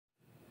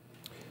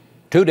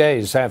2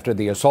 days after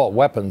the assault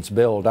weapons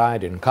bill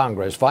died in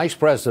Congress, Vice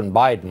President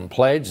Biden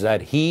pledged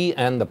that he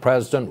and the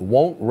president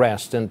won't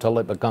rest until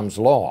it becomes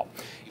law.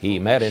 He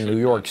met in New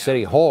York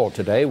City Hall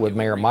today with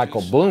Mayor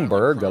Michael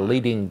Bloomberg, a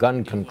leading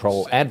gun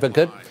control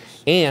advocate,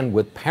 and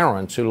with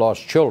parents who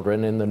lost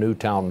children in the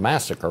Newtown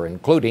massacre,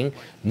 including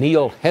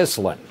Neil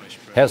Heslin.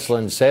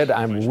 Heslin said,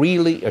 "I'm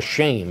really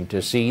ashamed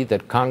to see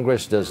that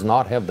Congress does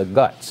not have the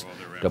guts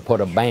to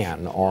put a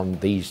ban on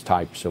these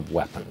types of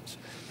weapons."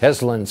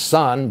 Heslin's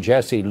son,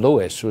 Jesse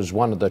Lewis, was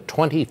one of the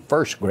 20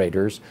 first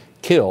graders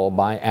killed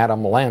by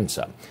Adam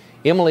Lanza.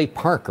 Emily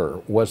Parker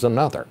was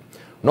another.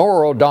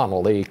 Nora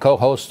O'Donnell, the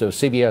co-host of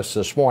CBS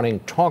This Morning,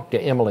 talked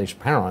to Emily's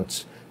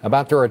parents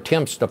about their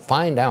attempts to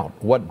find out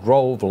what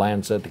drove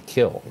Lanza to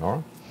kill.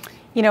 Nora?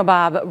 You know,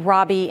 Bob,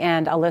 Robbie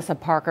and Alyssa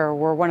Parker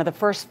were one of the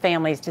first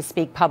families to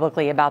speak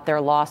publicly about their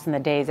loss in the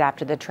days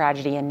after the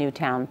tragedy in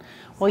Newtown.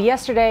 Well,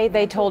 yesterday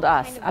they told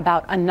us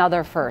about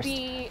another first,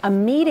 a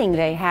meeting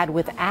they had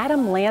with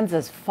Adam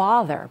Lanza's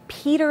father,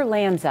 Peter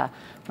Lanza,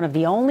 one of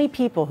the only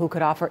people who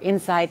could offer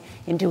insight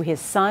into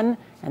his son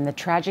and the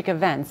tragic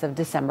events of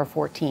December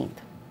 14th.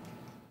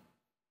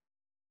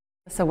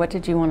 So what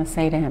did you want to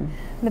say to him?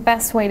 The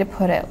best way to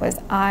put it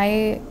was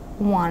I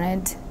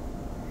wanted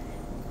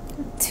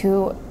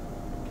to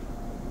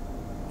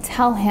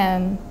tell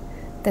him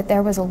that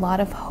there was a lot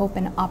of hope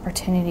and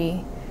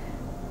opportunity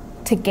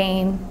to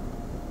gain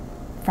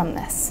from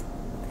this,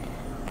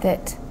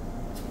 that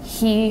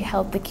he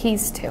held the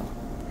keys to,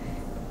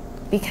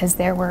 because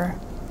there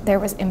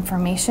was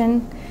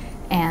information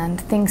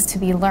and things to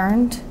be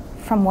learned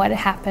from what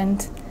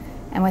happened,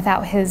 and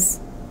without his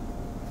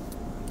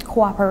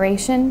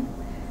cooperation,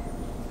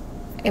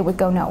 it would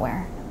go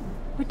nowhere.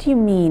 What do you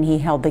mean he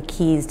held the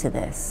keys to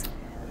this?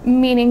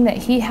 Meaning that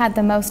he had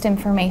the most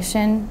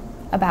information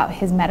about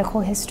his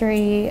medical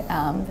history,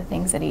 the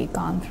things that he'd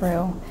gone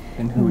through.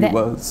 And who he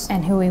was.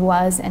 And who he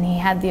was, and he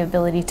had the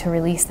ability to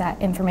release that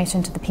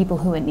information to the people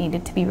who it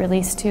needed to be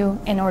released to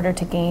in order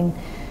to gain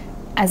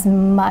as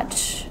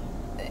much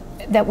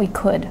that we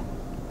could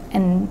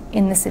in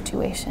the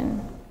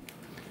situation.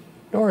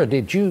 Nora,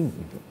 did you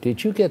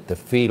get the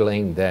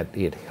feeling that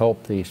it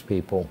helped these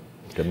people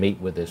to meet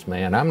with this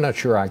man? I'm not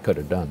sure I could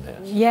have done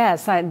this.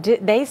 Yes,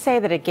 they say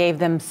that it gave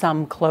them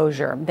some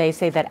closure. They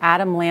say that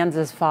Adam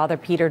Lanza's father,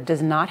 Peter,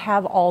 does not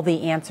have all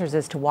the answers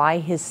as to why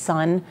his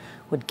son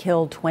would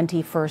kill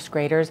 20 first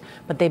graders,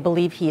 but they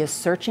believe he is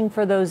searching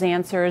for those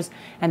answers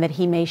and that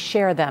he may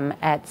share them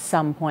at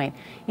some point.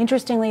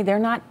 Interestingly, they're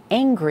not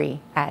angry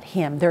at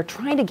him. They're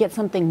trying to get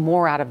something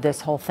more out of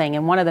this whole thing.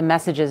 And one of the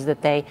messages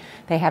that they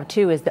have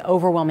too is the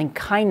overwhelming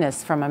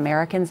kindness from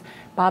Americans.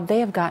 Bob, they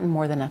have gotten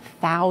more than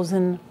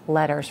 1,000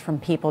 letters from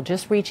people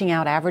just reaching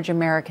out, average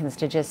Americans,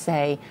 to just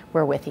say,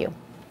 "We're with you."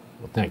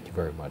 Well, thank you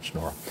very much,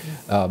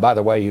 Nora. By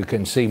the way, you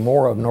can see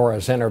more of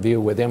Nora's interview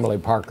with Emily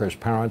Parker's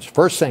parents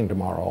first thing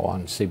tomorrow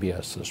on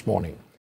CBS This Morning.